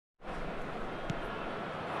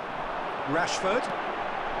Rashford.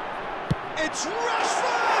 It's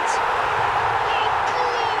Rashford! Oh,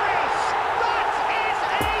 glorious! That is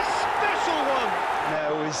a special one!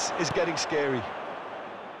 Now is getting scary.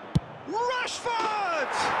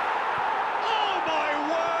 Rashford! Oh my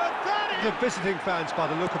word, that is... The visiting fans by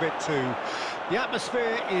the look of it too. The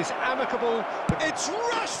atmosphere is amicable. It's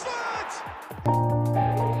Rashford!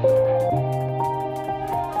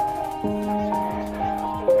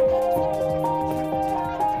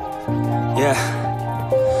 Yeah.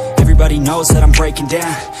 Everybody knows that I'm breaking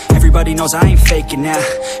down. Everybody knows I ain't faking now.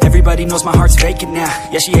 Everybody knows my heart's vacant now.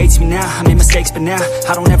 Yeah, she hates me now, I made mistakes, but now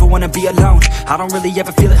I don't ever wanna be alone. I don't really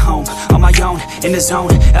ever feel at home. On my own, in the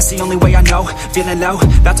zone, that's the only way I know. Feeling low,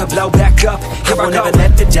 about to blow back up. Here I won't ever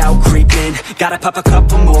let the doubt creep in. Gotta pop a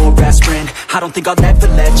couple more aspirin. I don't think I'll ever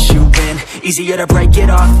let you in. Easier to break it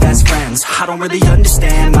off best friends. I don't really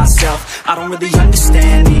understand myself. I don't really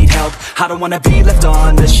understand, need help. I don't wanna be left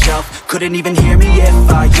on the shelf. Couldn't even hear me if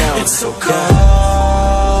I yelled. It's so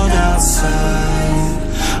cold outside,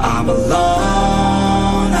 I'm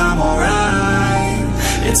alone, I'm alright.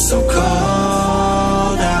 It's so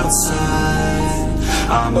cold outside,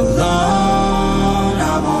 I'm alone,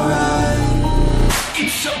 I'm alright.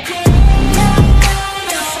 It's so cold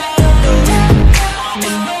outside, I'm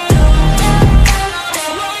alone.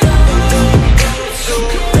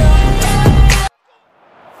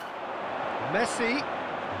 Messi,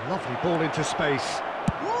 lovely ball into space.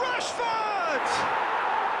 Rashford!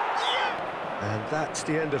 Yeah. And that's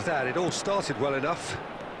the end of that. It all started well enough.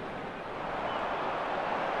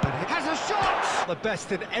 And he has a shot! The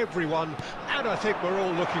best in everyone, and I think we're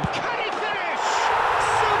all looking... Can he finish?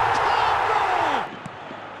 Superb goal!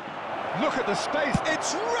 Look at the space.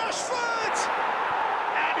 It's Rashford!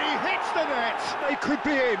 And he hits the net. They could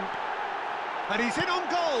be in. And he's in on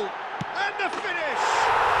goal. And the finish!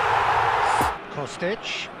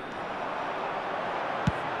 Kostic.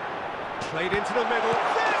 Played into the middle.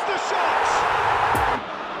 There's the shot!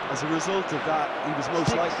 As a result of that, he was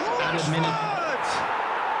most likely... Rashford!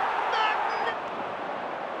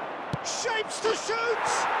 Shapes to shoot!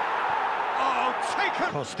 Oh,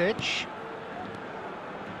 taken! Kostic.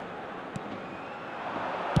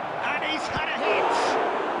 And he's had a hit!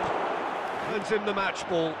 Turns in the match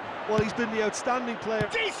ball. Well, he's been the outstanding player.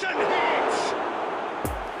 Decent hit!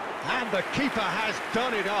 And the keeper has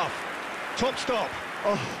done it off. Top stop.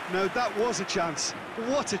 Oh, no, that was a chance.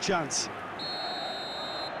 What a chance.